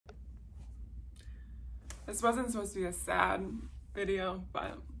This wasn't supposed to be a sad video,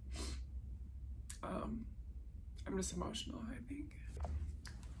 but I'm just emotional, I think.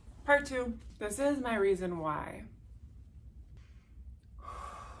 Part 2. This is my reason why.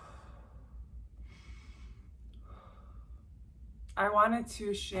 I wanted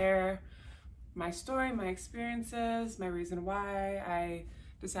to share my story, my experiences, my reason why I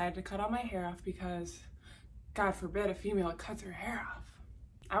decided to cut all my hair off, because God forbid a female cuts her hair off.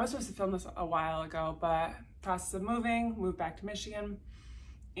 I was supposed to film this a while ago, but process of moved back to Michigan,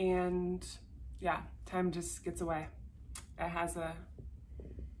 and yeah, time just gets away.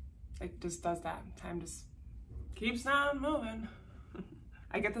 It just does that. Time just keeps on moving.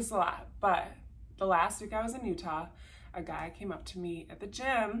 I get this a lot, but the last week I was in Utah, a guy came up to me at the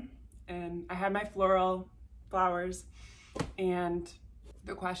gym, and I had my floral flowers, and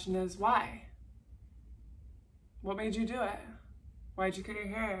the question is, why? What made you do it? Why'd you cut your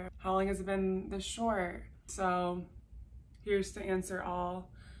hair? How long has it been this short? So here's to answer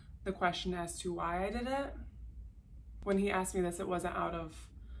all the question as to why I did it. When he asked me this, it wasn't out of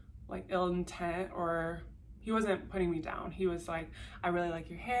like ill intent, or he wasn't putting me down. He was like, I really like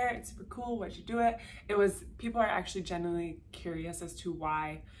your hair, it's super cool, why'd you do it? It was, people are actually genuinely curious as to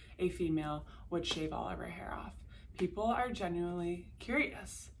why a female would shave all of her hair off. People are genuinely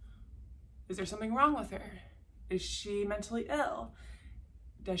curious. Is there something wrong with her? Is she mentally ill?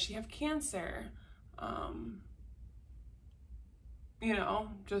 Does she have cancer? You know,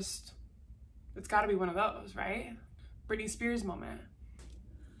 just, it's gotta be one of those, right? Britney Spears moment.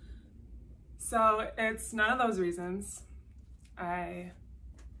 So it's none of those reasons. I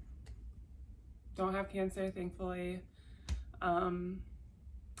don't have cancer, thankfully. I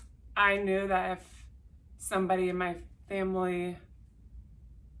knew that if somebody in my family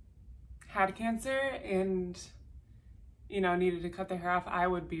had cancer and, you know, needed to cut their hair off, I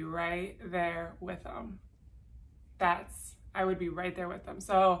would be right there with them. I would be right there with them.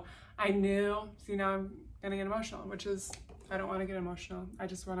 So I knew, see, now I'm gonna get emotional, which is, I don't wanna get emotional. I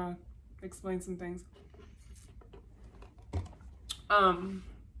just wanna explain some things.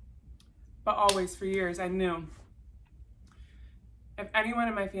 But always, for years, I knew if anyone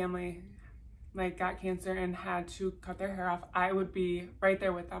in my family like got cancer and had to cut their hair off, I would be right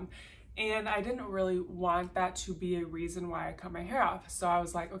there with them. And I didn't really want that to be a reason why I cut my hair off. So I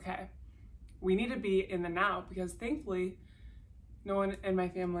was like, okay, we need to be in the now, because thankfully no one in my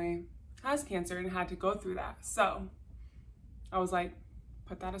family has cancer and had to go through that. So I was like,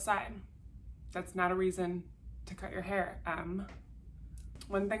 put that aside. That's not a reason to cut your hair.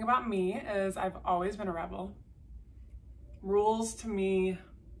 One thing about me is I've always been a rebel. Rules to me,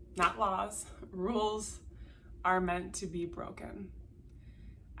 not laws, rules are meant to be broken.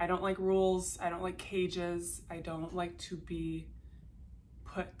 I don't like rules, I don't like cages, I don't like to be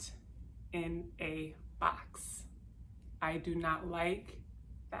put in a box. I do not like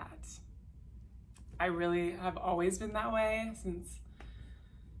that. I really have always been that way since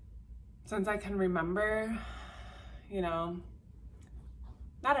I can remember. You know,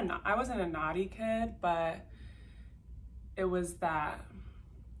 I wasn't a naughty kid, but it was that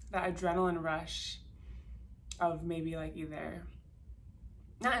adrenaline rush of maybe like either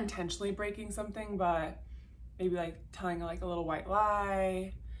not intentionally breaking something, but maybe like telling like a little white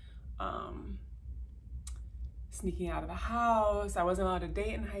lie, sneaking out of the house. I wasn't allowed to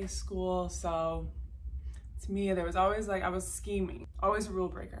date in high school, so to me there was always like, I was scheming, always a rule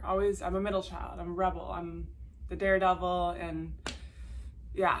breaker, always, I'm a middle child, I'm a rebel, I'm the daredevil, and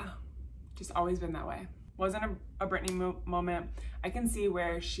yeah, just always been that way. Wasn't a Britney moment. I can see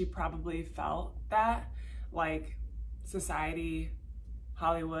where she probably felt that, like society,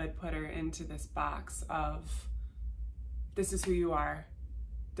 Hollywood put her into this box of, this is who you are,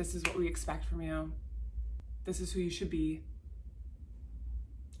 this is what we expect from you, this is who you should be.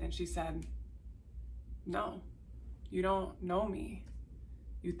 And she said, no, you don't know me.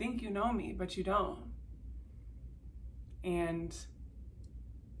 You think you know me, but you don't. And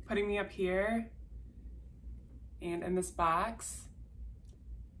putting me up here and in this box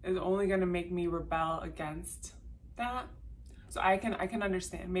is only gonna make me rebel against that. So I can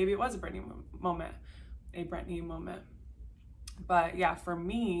understand. Maybe it was a Britney moment. But yeah, for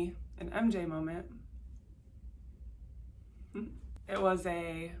me, an MJ moment, it was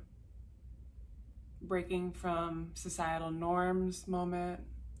a breaking from societal norms moment,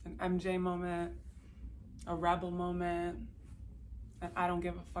 an MJ moment, a rebel moment, an I don't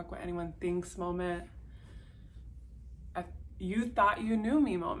give a fuck what anyone thinks moment, a you thought you knew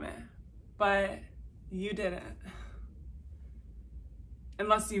me moment, but you didn't.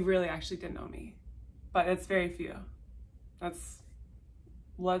 Unless you really actually did know me, but it's very few.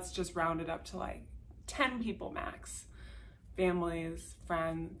 Let's just round it up to like 10 people max. Families,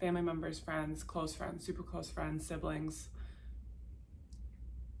 friends, family members, friends, close friends, super close friends, siblings.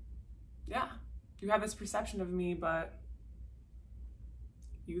 Yeah, you have this perception of me, but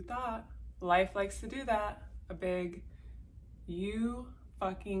you thought. Life likes to do that. A big you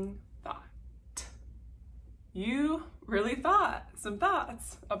fucking thought. You really thought some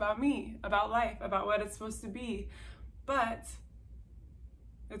thoughts about me, about life, about what it's supposed to be, but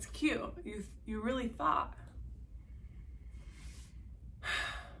it's cute. You really thought.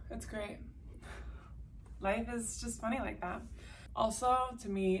 It's great. Life is just funny like that. Also, to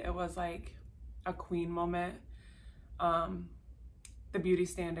me, it was like a queen moment. The beauty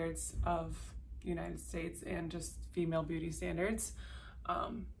standards of the United States and just female beauty standards.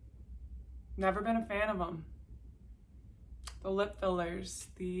 Never been a fan of them. The lip fillers,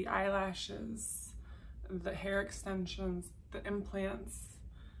 the eyelashes, the hair extensions, the implants,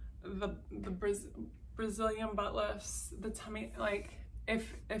 the Brazilian butt lifts, the tummy, like,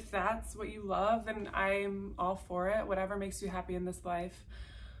 if that's what you love, then I'm all for it. Whatever makes you happy in this life,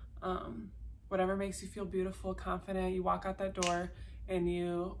 whatever makes you feel beautiful, confident, you walk out that door and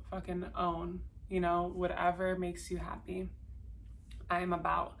you fucking own, you know, whatever makes you happy, I'm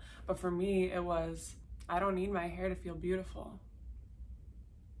about. But for me, it was, I don't need my hair to feel beautiful.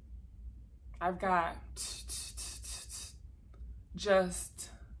 I've got just,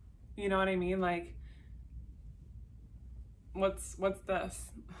 you know what I mean? Like, what's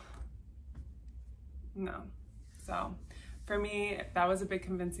this? No. So for me, that was a big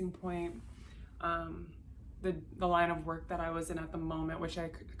convincing point. The line of work that I was in at the moment, which I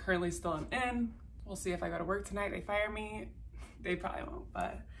currently still am in. We'll see if I go to work tonight, they fire me. They probably won't,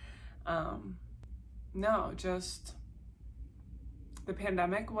 but no, just the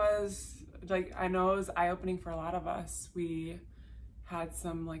pandemic was like, I know it was eye-opening for a lot of us. We had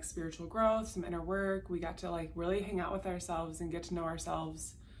some like spiritual growth, some inner work. We got to like really hang out with ourselves and get to know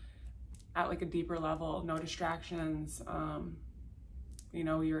ourselves at like a deeper level, no distractions. You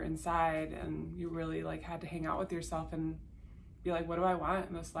know, you're inside and you really like had to hang out with yourself and be like, what do I want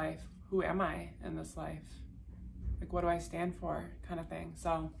in this life? Who am I in this life? Like, what do I stand for, kind of thing.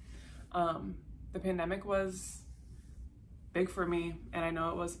 So the pandemic was big for me, and I know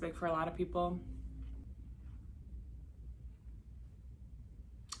it was big for a lot of people.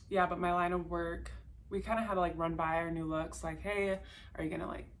 Yeah, but my line of work, we kind of had to like run by our new looks, like, hey, are you gonna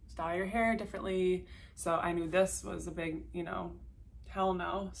like style your hair differently? So I knew this was a big, you know, hell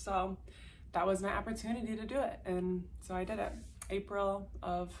no. So that was my opportunity to do it. And so I did it. April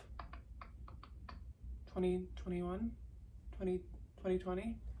of 2021,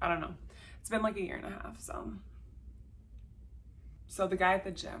 2020. I don't know. It's been like a year and a half. So the guy at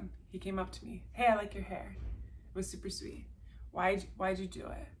the gym, he came up to me. Hey, I like your hair. It was super sweet. Why'd you do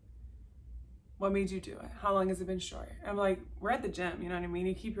it? What made you do it? How long has it been short? I'm like, we're at the gym, you know what I mean?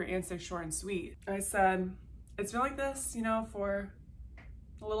 You keep your answer short and sweet. I said, it's been like this, you know, for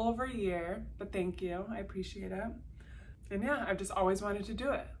a little over a year, but thank you, I appreciate it. And yeah, I've just always wanted to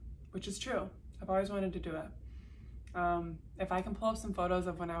do it, which is true. I've always wanted to do it. If I can pull up some photos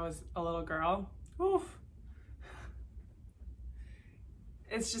of when I was a little girl, oof.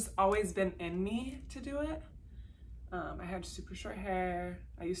 It's just always been in me to do it. I had super short hair.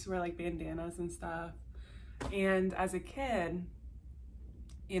 I used to wear like bandanas and stuff. And as a kid,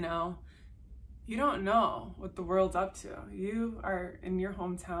 you know, you don't know what the world's up to. You are in your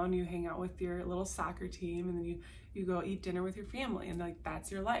hometown, you hang out with your little soccer team, and then you go eat dinner with your family, and like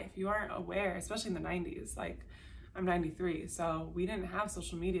that's your life. You aren't aware, especially in the 90s. Like, I'm 93, so we didn't have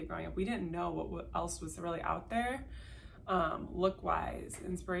social media growing up. We didn't know what else was really out there, look-wise,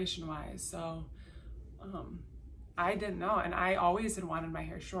 inspiration-wise. So I didn't know, and I always had wanted my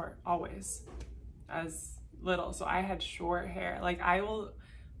hair short, always, as little. So I had short hair. Like, I will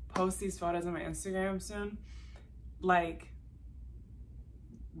post these photos on my Instagram soon. Like,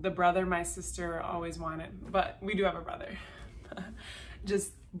 the brother my sister always wanted, but we do have a brother.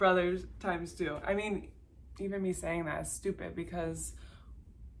 Just brothers times two. I mean, even me saying that is stupid, because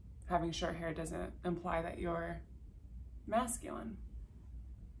having short hair doesn't imply that you're masculine.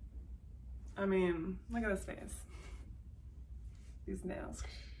 I mean, look at this face. These nails.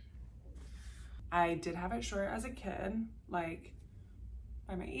 I did have it short as a kid, like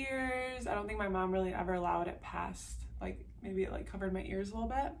by my ears. I don't think my mom really ever allowed it past, like maybe it like covered my ears a little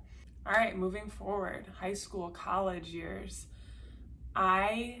bit. All right, moving forward, high school, college years.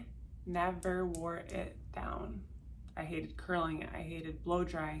 I never wore it down. I hated curling it. I hated blow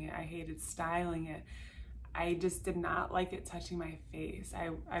drying it. I hated styling it. I just did not like it touching my face. I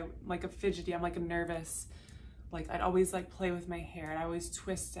like a fidgety, I'm like a nervous, like I'd always like play with my hair. I'd always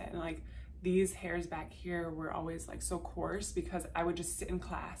twist it, and like these hairs back here were always like so coarse because I would just sit in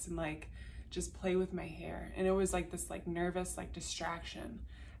class and like just play with my hair. And it was like this like nervous like distraction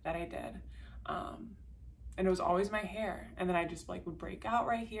that I did. And it was always my hair. And then I just like would break out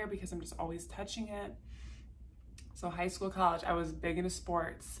right here because I'm just always touching it. So high school, college, I was big into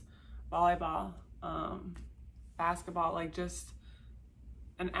sports, volleyball, basketball, like just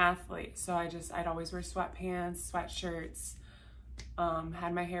an athlete. So I'd always wear sweatpants, sweatshirts,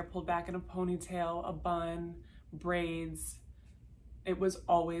 had my hair pulled back in a ponytail, a bun, braids. It was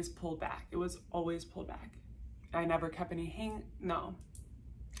always pulled back. It was always pulled back. I never kept any no.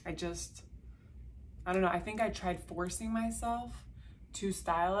 I don't know, I think I tried forcing myself to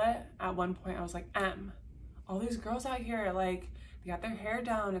style it. At one point I was like, all these girls out here, like, they got their hair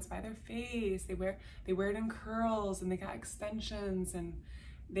down, it's by their face, they wear it in curls, and they got extensions, and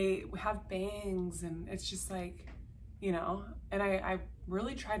they have bangs, and it's just like, you know, and I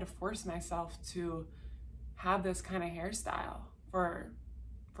really tried to force myself to have this kind of hairstyle for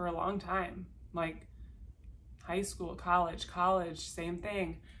a long time. Like high school, college, same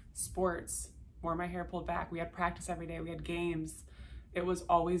thing. Sports, wore my hair pulled back. We had practice every day, we had games. It was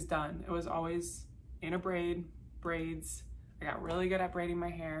always done. It was always in a braids. I got really good at braiding my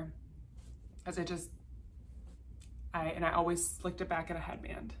hair because I always slicked it back in a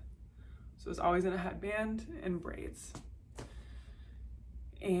headband. So it was always in a headband and braids.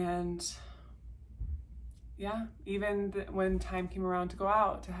 And yeah, even when time came around to go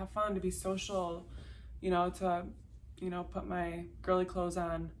out, to have fun, to be social, you know, to, you know, put my girly clothes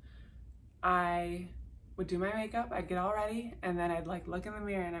on, I would do my makeup, I'd get all ready, and then I'd like look in the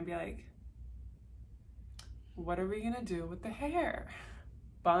mirror and I'd be like, what are we gonna do with the hair?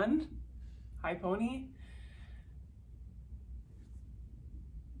 Bun? High pony?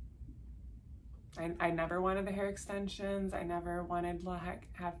 I never wanted the hair extensions. I never wanted to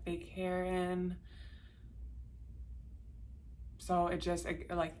have fake hair in. So it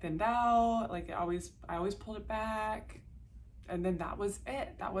like thinned out, like I always pulled it back. And then that was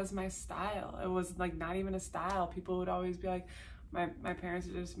it. That was my style. It was like not even a style. People would always be like, my parents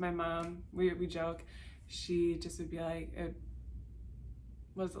would just, my mom, we joke, she just would be like, it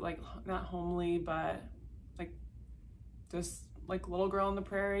was like not homely, but like just like little girl in the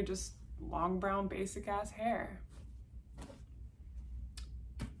prairie, just long brown basic ass hair.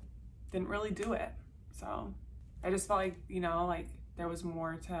 Didn't really do it. So I just felt like, you know, like there was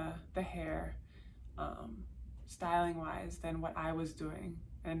more to the hair, styling wise, than what I was doing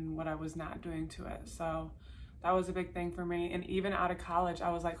and what I was not doing to it. So that was a big thing for me. And even out of college,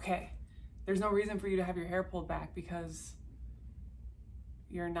 I was like, okay, there's no reason for you to have your hair pulled back because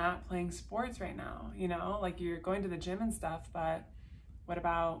you're not playing sports right now, you know, like you're going to the gym and stuff, but what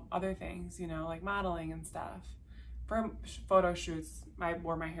about other things, you know, like modeling and stuff? For photo shoots, I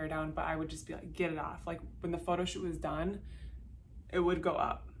wore my hair down, but I would just be like, get it off. Like when the photo shoot was done, it would go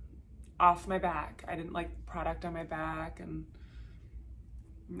up off my back. I didn't like product on my back, and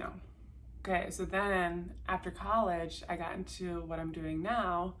no. Okay, so then after college, I got into what I'm doing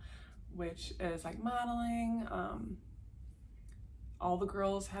now, which is like modeling. All the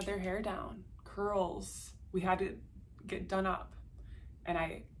girls had their hair down, curls. We had to get done up, and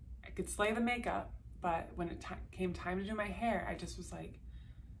I could slay the makeup, but when it came time to do my hair, I just was like,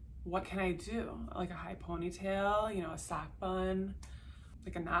 what can I do? Like a high ponytail, you know, a sock bun,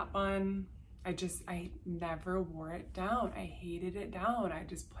 like a knot bun. I never wore it down. I hated it down. I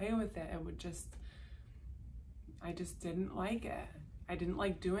just play with it. I just didn't like it. I didn't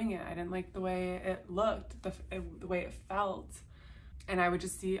like doing it. I didn't like the way it looked, the way it felt. And I would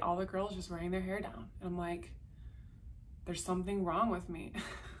just see all the girls just wearing their hair down. And I'm like, there's something wrong with me.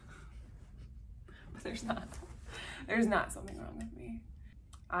 But there's not something wrong with me.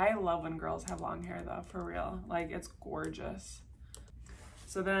 I love when girls have long hair though, for real. Like, it's gorgeous.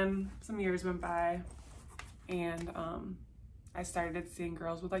 So then some years went by, and I started seeing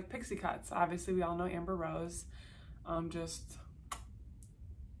girls with like pixie cuts. Obviously we all know Amber Rose, just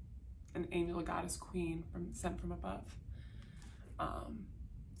an angel goddess queen sent from above.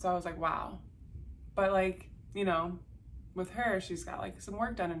 So I was like, wow. But like, you know, with her, she's got like some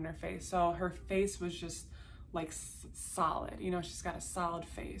work done in her face. So her face was just like solid, you know, she's got a solid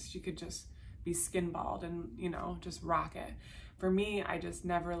face. She could just be skin bald and, you know, just rock it. For me, I just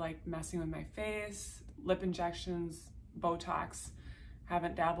never liked messing with my face. Lip injections, Botox,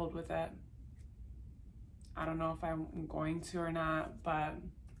 haven't dabbled with it. I don't know if I'm going to or not, but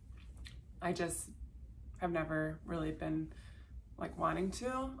I just have never really been like wanting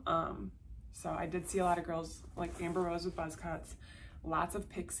to. So I did see a lot of girls like Amber Rose with buzz cuts, lots of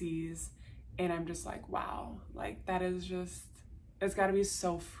pixies, and I'm just like, wow, like that is just it's got to be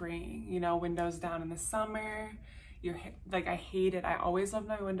so freeing, you know, windows down in the summer. Like, I hate it. I always loved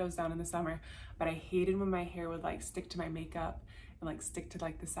my windows down in the summer, but I hated when my hair would like stick to my makeup and like stick to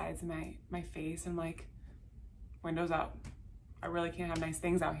like the sides of my face, and like, windows up. I really can't have nice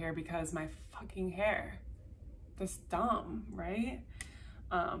things out here because my fucking hair. That's dumb, right?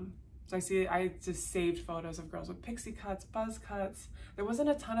 So I just saved photos of girls with pixie cuts, buzz cuts. There wasn't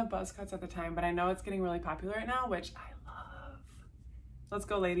a ton of buzz cuts at the time, but I know it's getting really popular right now, which I love. Let's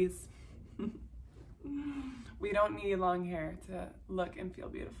go, ladies. We don't need long hair to look and feel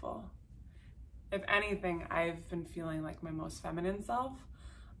beautiful. If anything, I've been feeling like my most feminine self,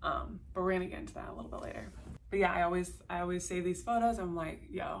 but we're gonna get into that a little bit later. But yeah, I always save these photos. I'm like,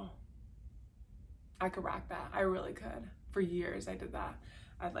 yo, I could rock that. I really could. For years, I did that.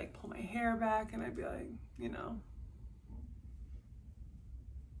 I'd like pull my hair back and I'd be like, you know,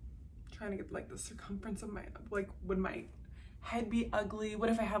 trying to get like the circumference of my, like, would my head be ugly? What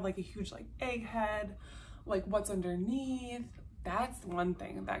if I have like a huge like egg head? Like, what's underneath? That's one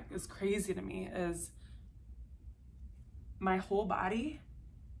thing that is crazy to me, is my whole body.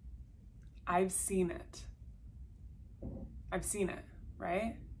 I've seen it. I've seen it,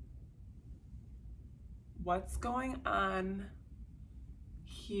 right? What's going on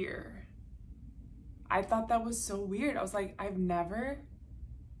here? I thought that was so weird. I was like, I've never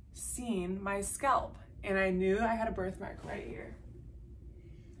seen my scalp, and I knew I had a birthmark right here.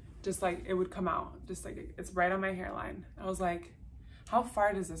 Just like it would come out, just like it's right on my hairline. I was like, how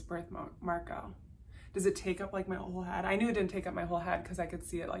far does this birthmark go? Does it take up like my whole head? I knew it didn't take up my whole head because I could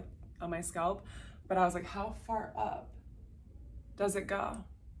see it like on my scalp, but I was like, how far up does it go?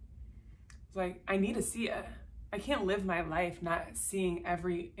 It's like, I need to see it. I can't live my life not seeing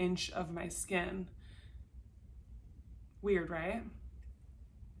every inch of my skin. Weird, right?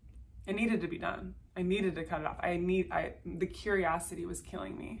 It needed to be done. I needed to cut it off. The curiosity was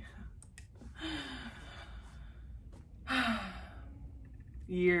killing me.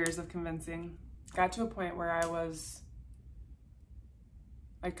 Years of convincing. Got to a point where I was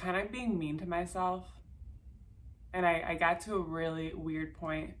like kind of being mean to myself. And I got to a really weird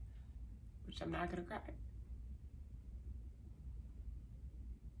point, which I'm not gonna cry.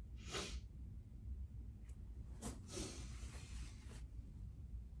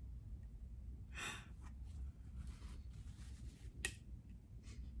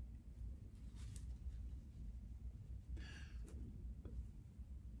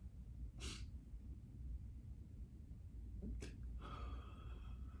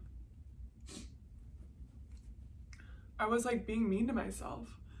 I was like being mean to myself,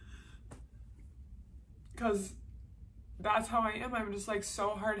 because that's how I am. I'm just like so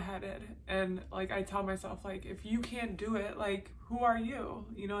hard-headed, and like I tell myself, like, if you can't do it, like, who are you?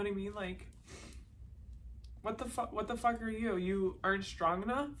 You know what I mean? Like, what the fuck are you? You aren't strong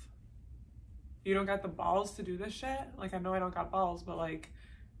enough? You don't got the balls to do this shit? Like, I know I don't got balls, but like,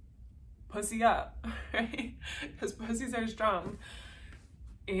 pussy up, right? Because pussies are strong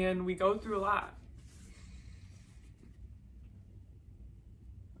and we go through a lot.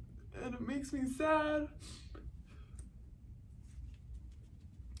 And it makes me sad,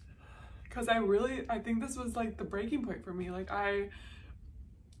 because I think this was like the breaking point for me. Like, I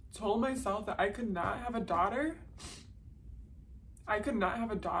told myself that I could not have a daughter. I could not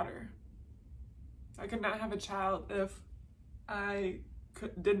have a daughter. I could not have a child if I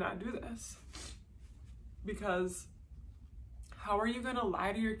did not do this. Because how are you gonna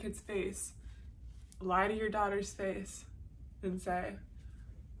lie to your kid's face, lie to your daughter's face, and say,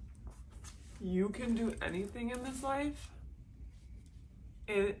 you can do anything in this life,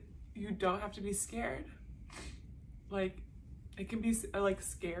 you don't have to be scared. Like, it can be like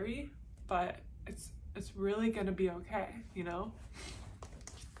scary, but it's really gonna be okay, you know?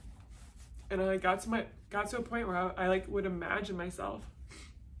 And I got to a point where I like would imagine myself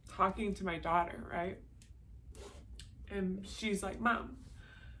talking to my daughter, right? And she's like, Mom,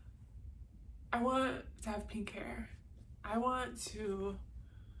 I want to have pink hair. I want to,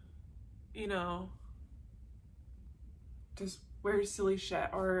 you know, just wear silly shit,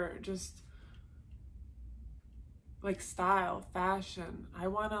 or just like style, fashion. I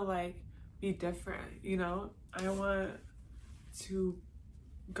want to like be different, you know? I want to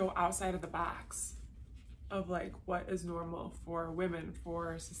go outside of the box of like what is normal for women,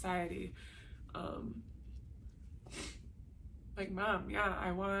 for society. Like, Mom, yeah,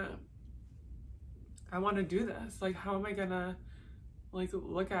 I want to do this. Like, how am I gonna like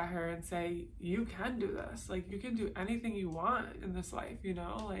look at her and say, you can do this, like, you can do anything you want in this life, you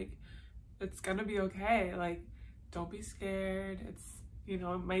know? Like, it's gonna be okay. Like, don't be scared. It's, you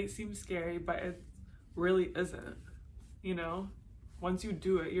know, it might seem scary, but it really isn't, you know? once you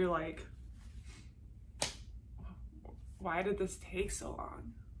do it, you're like, why did this take so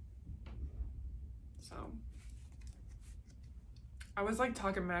long? So I was like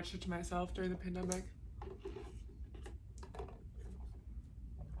talking mad shit to myself during the pandemic.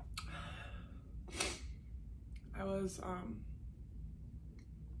 I was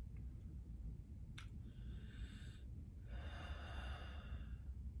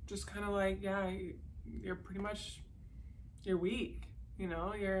just kind of like, yeah, you're pretty much, you're weak, you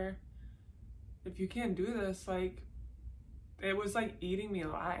know, if you can't do this, like, it was like eating me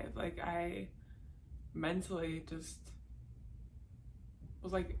alive. Like, I mentally just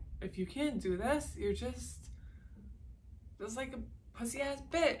was like, if you can't do this, you're just like a pussy ass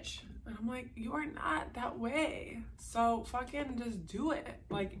bitch. And I'm like, you are not that way. So fucking just do it.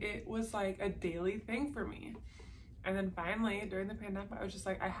 Like, it was like a daily thing for me. And then finally, during the pandemic, I was just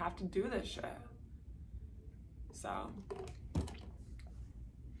like, I have to do this shit. So,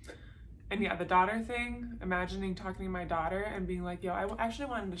 and yeah, the daughter thing, imagining talking to my daughter and being like, yo, I actually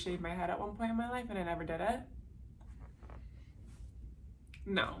wanted to shave my head at one point in my life and I never did it.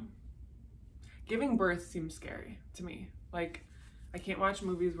 No. Giving birth seems scary to me. Like, I can't watch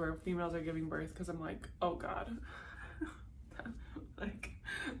movies where females are giving birth because I'm like, oh God. Like,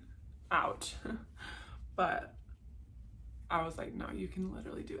 ouch. But I was like, no, you can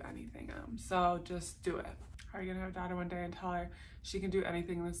literally do anything. So just do it. How are you gonna have a daughter one day and tell her she can do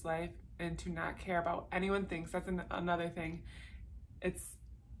anything in this life and to not care about what anyone thinks? That's another thing. It's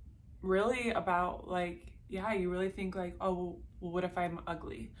really about like, yeah, you really think like, oh, well, what if I'm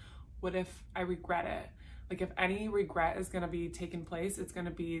ugly? What if I regret it? Like, if any regret is gonna be taking place, it's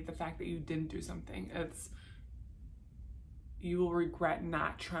gonna be the fact that you didn't do something. You will regret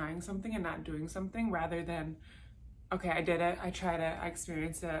not trying something and not doing something rather than, okay, I did it, I tried it, I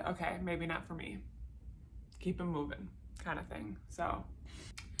experienced it, okay, maybe not for me. Keep it moving, kind of thing. So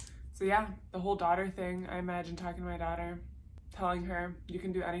yeah, the whole daughter thing, I imagine talking to my daughter, telling her, you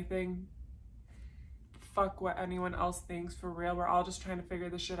can do anything. Fuck what anyone else thinks, for real. We're all just trying to figure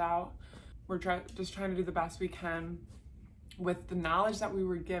this shit out. We're just trying to do the best we can with the knowledge that we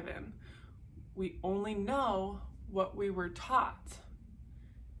were given. We only know what we were taught.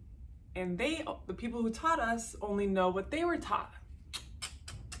 And the people who taught us, only know what they were taught.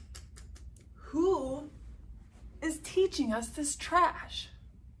 Who is teaching us this trash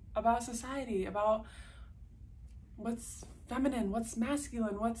about society, about what's feminine, what's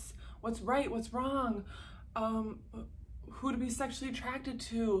masculine, what's right, what's wrong, who to be sexually attracted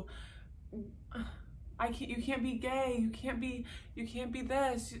to? You can't be gay, you can't be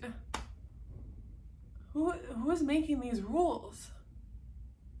this. Who is making these rules?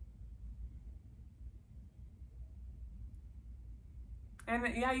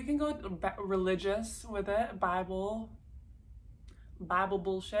 And yeah, you can go religious with it, Bible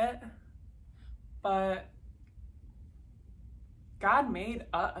bullshit, but God made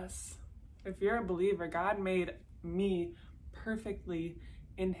us. If you're a believer, God made me perfectly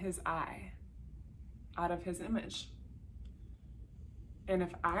in his eye, out of his image. And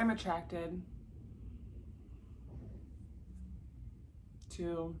if I'm attracted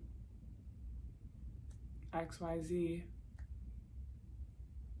to XYZ,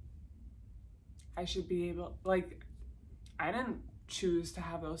 I should be able, like, I didn't choose to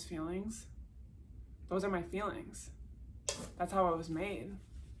have those feelings. Those are my feelings. That's how I was made.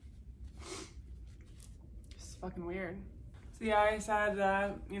 It's fucking weird. So yeah, I said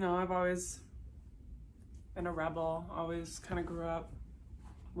that, you know, I've always been a rebel, always kind of grew up.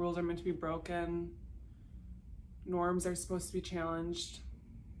 Rules are meant to be broken. Norms are supposed to be challenged.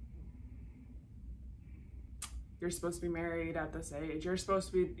 You're supposed to be married at this age. You're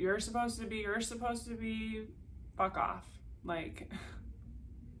supposed to be, fuck off. Like,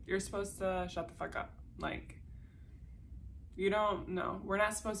 you're supposed to shut the fuck up. Like, you don't know. We're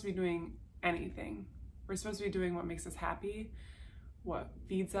not supposed to be doing anything. We're supposed to be doing what makes us happy, what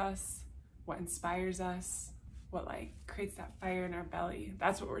feeds us, what inspires us, what like creates that fire in our belly.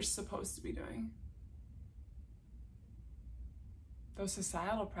 That's what we're supposed to be doing. Those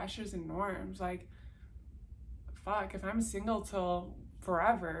societal pressures and norms, like, fuck, if I'm single till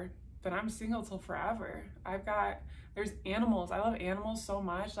forever, then I'm single till forever. There's animals. I love animals so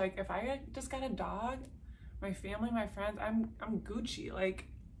much. Like, if I just got a dog, my family, my friends, I'm Gucci. Like,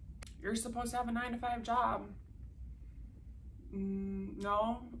 you're supposed to have a 9-to-5 job.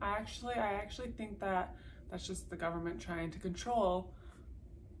 No, I actually think that that's just the government trying to control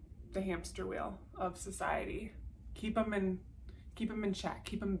the hamster wheel of society. Keep them in check,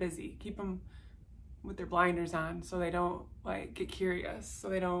 keep them busy, keep them with their blinders on so they don't like get curious, so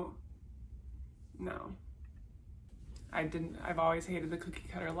they don't, no. I've always hated the cookie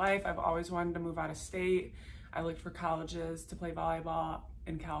cutter life. I've always wanted to move out of state. I looked for colleges to play volleyball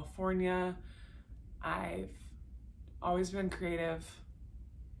in California. I've always been creative.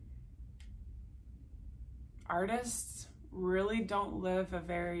 Artists really don't live a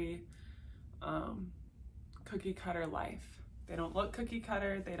very cookie cutter life. They don't look cookie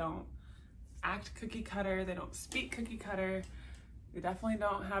cutter, they don't act cookie cutter, they don't speak cookie cutter. They definitely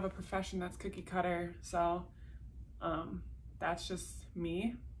don't have a profession that's cookie cutter. So that's just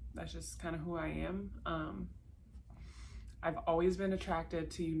me. That's just kind of who I am. I've always been attracted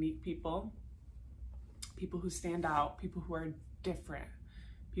to unique people, people who stand out, people who are different,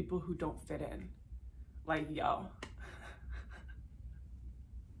 people who don't fit in. Like, yo.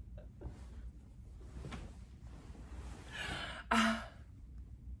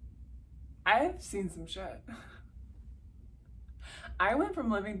 I've seen some shit. I went from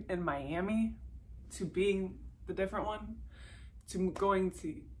living in Miami to being the different one to going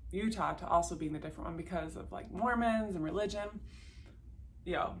to Utah to also being the different one because of like Mormons and religion.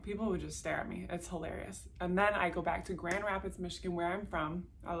 Yo, people would just stare at me. It's hilarious. And then I go back to Grand Rapids, Michigan, where I'm from.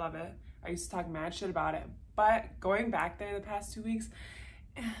 I love it. I used to talk mad shit about it. But going back there the past 2 weeks,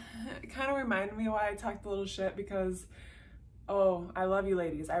 it kind of reminded me why I talked a little shit because, oh, I love you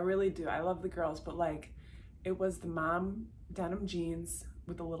ladies. I really do. I love the girls. But like, it was the mom denim jeans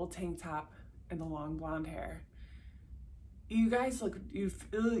with the little tank top and the long blonde hair. You guys look, you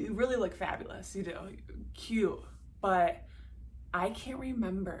really look fabulous. You do. Cute. But I can't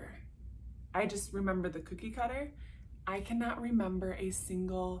remember. I just remember the cookie cutter. I cannot remember a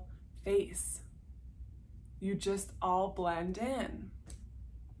single face. You just all blend in.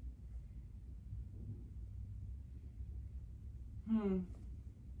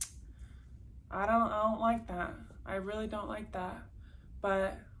 I don't like that. I really don't like that.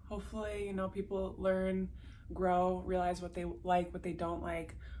 But hopefully, you know, people learn, grow, realize what they like, what they don't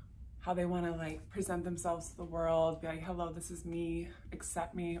like, how they want to like present themselves to the world, be like, hello, this is me,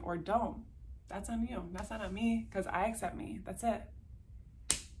 accept me, or don't. That's on you. That's not on me, because I accept me. That's it.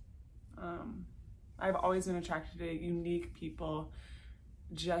 I've always been attracted to unique people,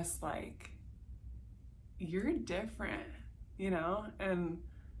 just like, you're different, you know? And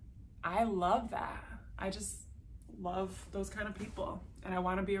I love that. I just love those kind of people. And I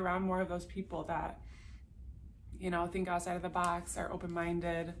want to be around more of those people that, you know, think outside of the box, are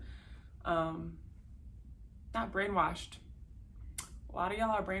open-minded, not brainwashed. A lot of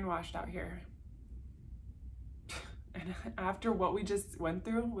y'all are brainwashed out here. And after what we just went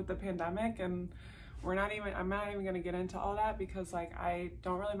through with the pandemic, and I'm not even gonna get into all that because like I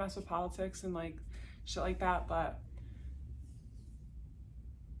don't really mess with politics and like shit like that, but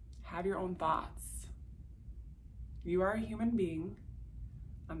have your own thoughts. You are a human being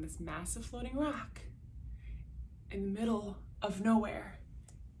on this massive floating rock in the middle of nowhere.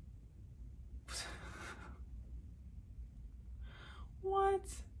 What?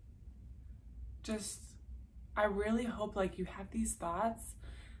 I really hope like you have these thoughts,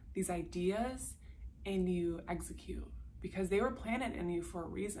 these ideas, and you execute, because they were planted in you for a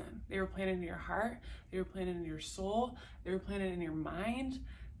reason. They were planted in your heart, they were planted in your soul, they were planted in your mind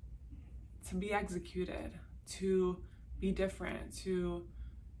to be executed, to be different, to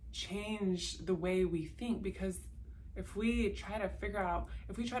change the way we think. Because if we try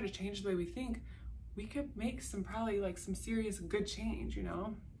to change the way we think, we could make probably some serious good change, you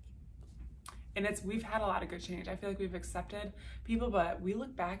know? And we've had a lot of good change. I feel like we've accepted people, but we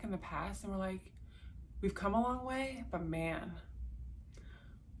look back in the past and we're like, we've come a long way, but man,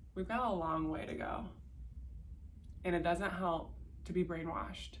 we've got a long way to go. And it doesn't help to be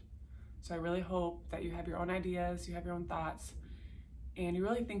brainwashed. So I really hope that you have your own ideas, you have your own thoughts, and you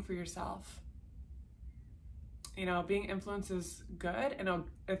really think for yourself. You know, being influenced is good, and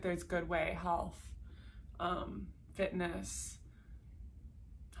if there's good way, health, fitness,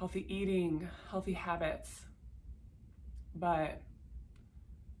 healthy eating, healthy habits. But,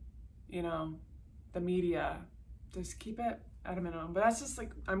 you know, the media, just keep it at a minimum. But that's just like,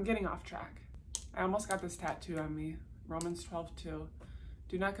 I'm getting off track. I almost got this tattoo on me, Romans 12:2.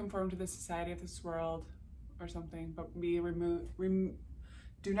 Do not conform to the society of this world or something, but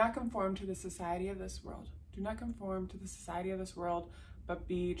do not conform to the society of this world. Do not conform to the society of this world, but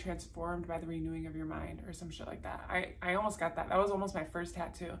be transformed by the renewing of your mind, or some shit like that. I almost got that. That was almost my first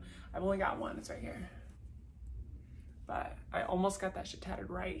tattoo. I've only got one, it's right here. But I almost got that shit tattooed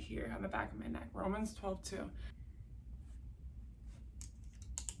right here on the back of my neck. Romans 12:2.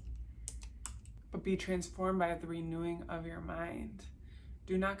 But be transformed by the renewing of your mind.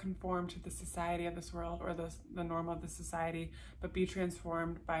 Do not conform to the society of this world or the norm of the society, but be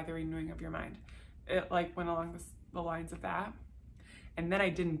transformed by the renewing of your mind. It like went along the lines of that. And then I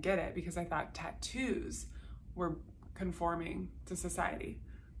didn't get it because I thought tattoos were conforming to society.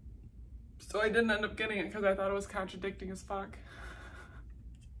 So I didn't end up getting it because I thought it was contradicting as fuck.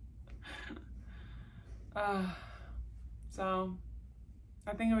 So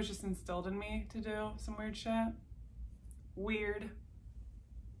I think it was just instilled in me to do some weird shit. Weird.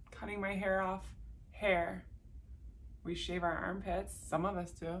 Cutting my hair off. Hair. We shave our armpits. Some of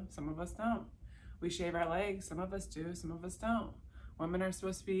us do, some of us don't. We shave our legs. Some of us do, some of us don't. Women are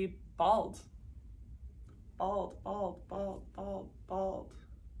supposed to be bald. Bald, bald, bald, bald, bald.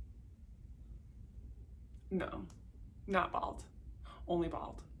 No, not bald. Only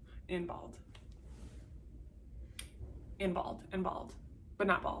bald. In bald. In bald. And bald. But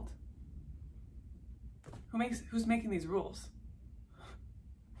not bald. Who's making these rules?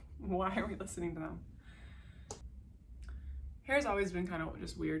 Why are we listening to them? Hair's always been kind of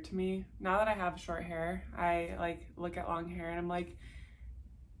just weird to me. Now that I have short hair, I like look at long hair and I'm like,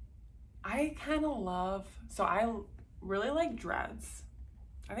 I kind of love, so I really like dreads.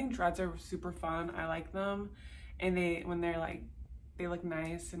 I think dreads are super fun. I like them. And when they're like, they look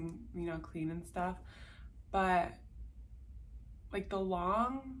nice and, you know, clean and stuff. But like the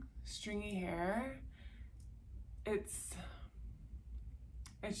long stringy hair, it's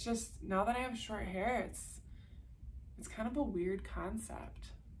just, now that I have short hair, it's kind of a weird concept,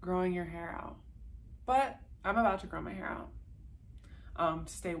 growing your hair out. But I'm about to grow my hair out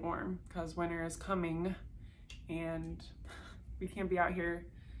to stay warm because winter is coming and we can't be out here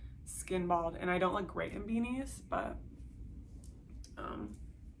skin bald. And I don't look great in beanies, but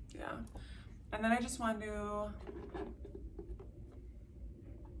yeah. And then I just wanted to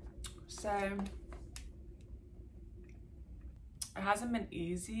say, it hasn't been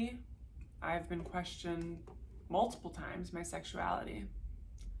easy. I've been questioned multiple times, my sexuality.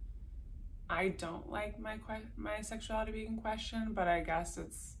 I don't like my sexuality being questioned, but I guess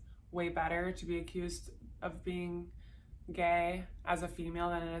it's way better to be accused of being gay as a female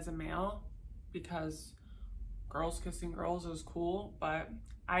than it is a male, because girls kissing girls is cool, but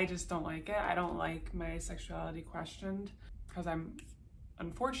I just don't like it. I don't like my sexuality questioned because I'm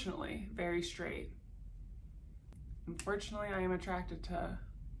unfortunately very straight. Unfortunately, I am attracted to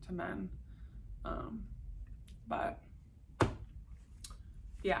men. But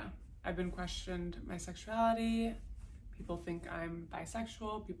yeah, I've been questioned my sexuality. People think I'm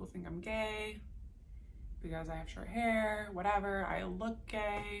bisexual. People think I'm gay because I have short hair, whatever. I look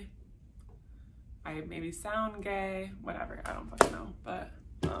gay. I maybe sound gay, whatever. I don't fucking know, but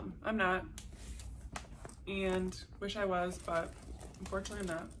I'm not. And wish I was, but unfortunately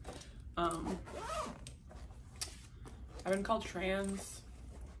I'm not. I've been called trans.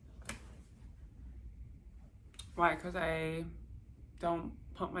 Why? Because I don't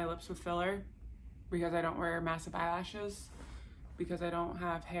pump my lips with filler, because I don't wear massive eyelashes, because I don't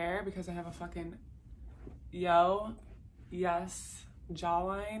have hair, because I have a fucking yes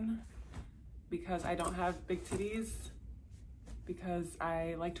jawline, because I don't have big titties, because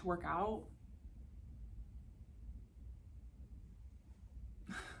I like to work out.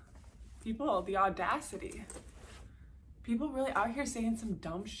 People, the audacity. People really out here saying some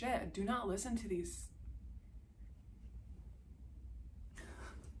dumb shit. Do not listen to these.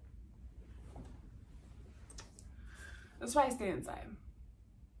 That's why I stay inside.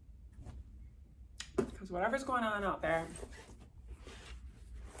 Because whatever's going on out there,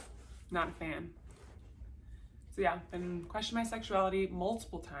 not a fan. So yeah, been questioned my sexuality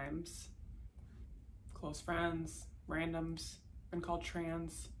multiple times. Close friends, randoms, been called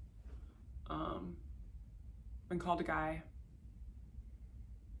trans, been called a guy,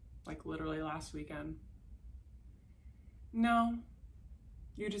 like literally last weekend. No,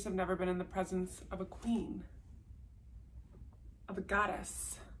 you just have never been in the presence of a queen, of a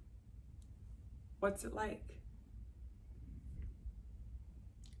goddess. What's it like?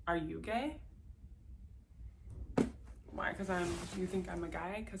 Are you gay? Why? Because you think I'm a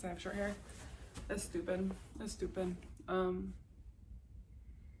guy because I have short hair? That's stupid. That's stupid.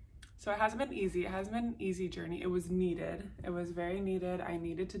 So it hasn't been easy. It hasn't been an easy journey. It was needed. It was very needed. I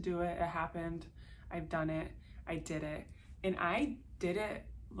needed to do it. It happened. I've done it. I did it. And I did it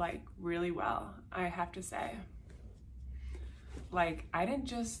like really well, I have to say. Like, I didn't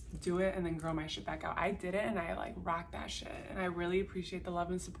just do it and then grow my shit back out. I did it and I like rocked that shit. And I really appreciate the love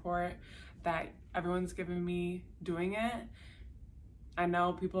and support that everyone's given me doing it. I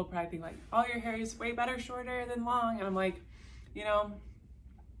know people probably think like, oh, your hair is way better shorter than long. And I'm like, you know,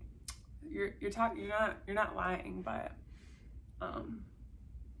 you're not lying, but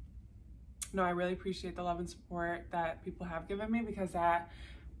no, I really appreciate the love and support that people have given me, because that,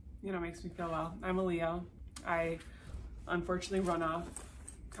 you know, makes me feel well. I'm a Leo. I unfortunately run off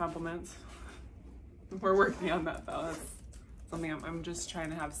compliments. We're working on that though. That's something I'm just trying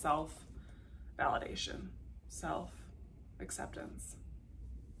to have self-validation, self-acceptance.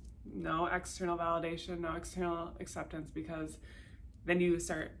 No external validation, no external acceptance, because then you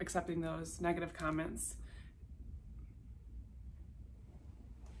start accepting those negative comments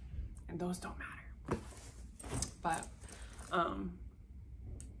and those don't matter. But,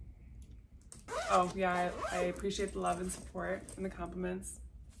 oh yeah, I appreciate the love and support and the compliments.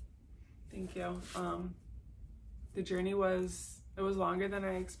 Thank you. The journey was longer than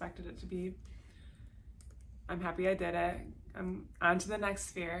I expected it to be. I'm happy I did it. I'm on to the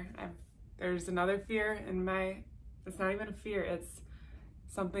next fear. There's another fear in it's not even a fear, it's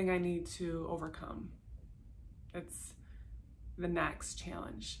something I need to overcome. It's the next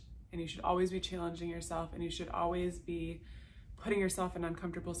challenge. And you should always be challenging yourself, and you should always be putting yourself in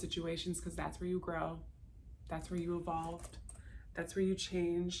uncomfortable situations, because that's where you grow. That's where you evolved. That's where you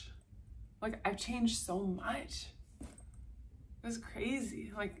change. Like, I've changed so much. It's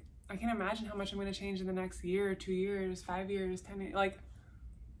crazy. Like, I can't imagine how much I'm going to change in the next year, 2 years, 5 years, 10 years. Like,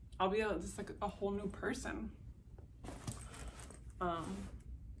 I'll be just like a whole new person.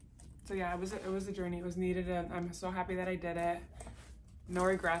 So yeah, it was a journey. It was needed, and I'm so happy that I did it. No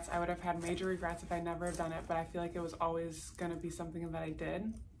regrets. I would have had major regrets if I never have done it, but I feel like it was always going to be something that I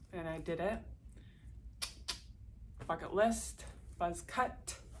did, and I did it. Bucket list, buzz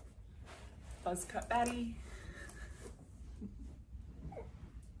cut Betty.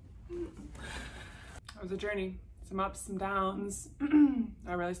 It was a journey, some ups, some downs.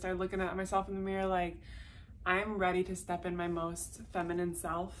 I really started looking at myself in the mirror like, I'm ready to step in my most feminine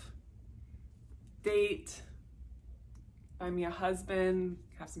self. Date, find me a husband,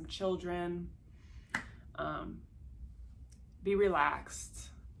 have some children, be relaxed,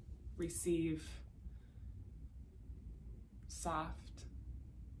 receive, soft.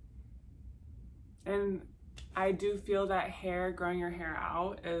 And I do feel that growing your hair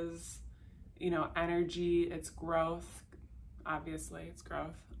out is, you know, energy, it's growth. Obviously, it's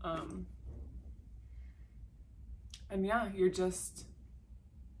growth. And yeah, you're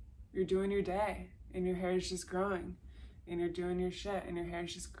doing your day, and your hair is just growing, and you're doing your shit, and your hair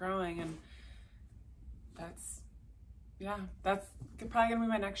is just growing. And that's probably gonna be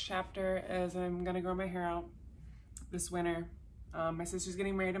my next chapter, is I'm gonna grow my hair out this winter. My sister's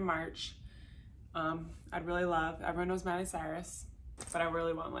getting married in March. I'd really love, everyone knows Miley Cyrus, but I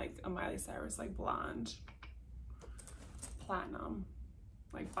really want like a Miley Cyrus, like blonde, platinum,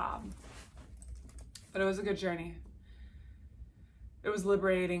 like bob. But it was a good journey. It was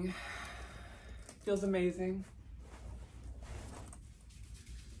liberating. Feels amazing.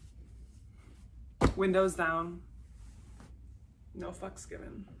 Windows down. No fucks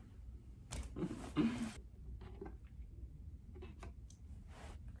given.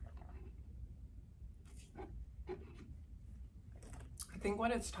 I think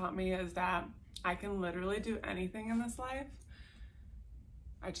what it's taught me is that I can literally do anything in this life.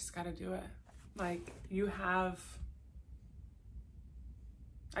 I just gotta do it. Like,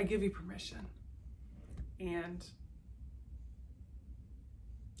 I give you permission, and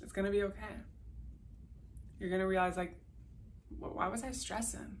it's gonna be okay. You're gonna realize, like, why was I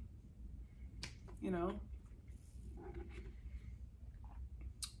stressing? You know?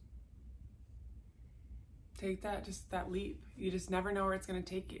 Take that leap. You just never know where it's gonna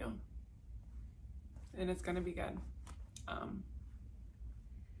take you. And it's gonna be good.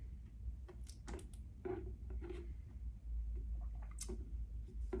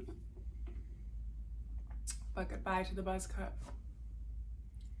 But goodbye to the buzz cut.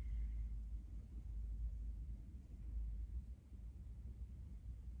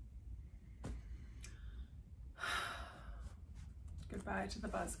 Goodbye to the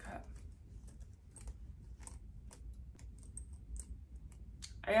buzz cut.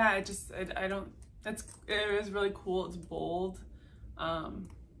 Yeah, it was really cool. It's bold. But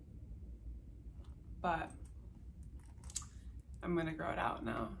I'm gonna grow it out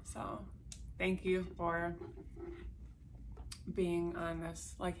now. So thank you for being on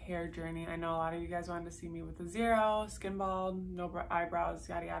this like hair journey. I know a lot of you guys wanted to see me with a zero, skin bald, no eyebrows,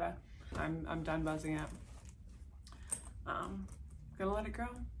 yada yada. I'm done buzzing it. Gonna let it grow.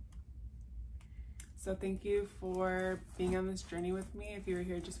 So thank you for being on this journey with me. If you were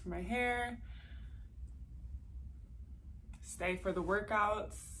here just for my hair, stay for the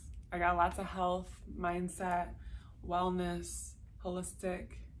workouts. I got lots of health, mindset, wellness, holistic,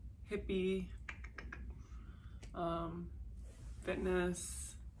 hippie,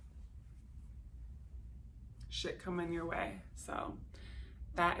 fitness shit coming your way. So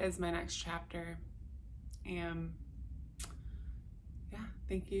that is my next chapter. And yeah,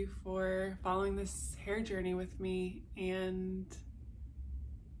 thank you for following this hair journey with me, and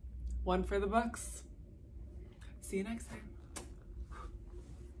one for the books. See you next time.